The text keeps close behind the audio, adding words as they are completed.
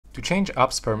To change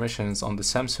apps permissions on the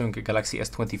Samsung Galaxy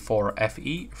S24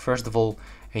 FE, first of all,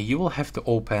 you will have to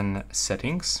open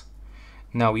Settings.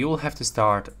 Now you will have to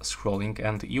start scrolling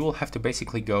and you will have to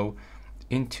basically go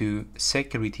into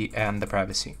Security and the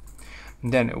Privacy.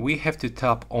 Then we have to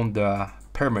tap on the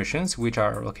permissions, which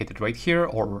are located right here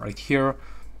or right here.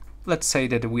 Let's say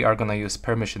that we are gonna use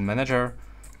Permission Manager.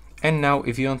 And now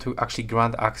if you want to actually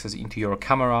grant access into your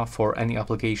camera for any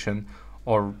application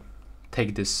or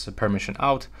take this permission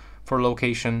out for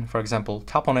location, for example,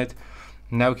 tap on it.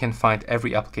 Now you can find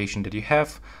every application that you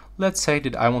have. Let's say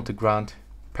that I want to grant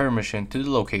permission to the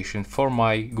location for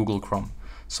my Google Chrome.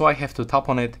 So I have to tap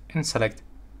on it and select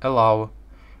allow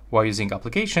while using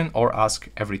application or ask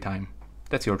every time.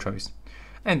 That's your choice.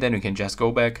 And then you can just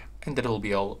go back and that will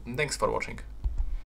be all. Thanks for watching.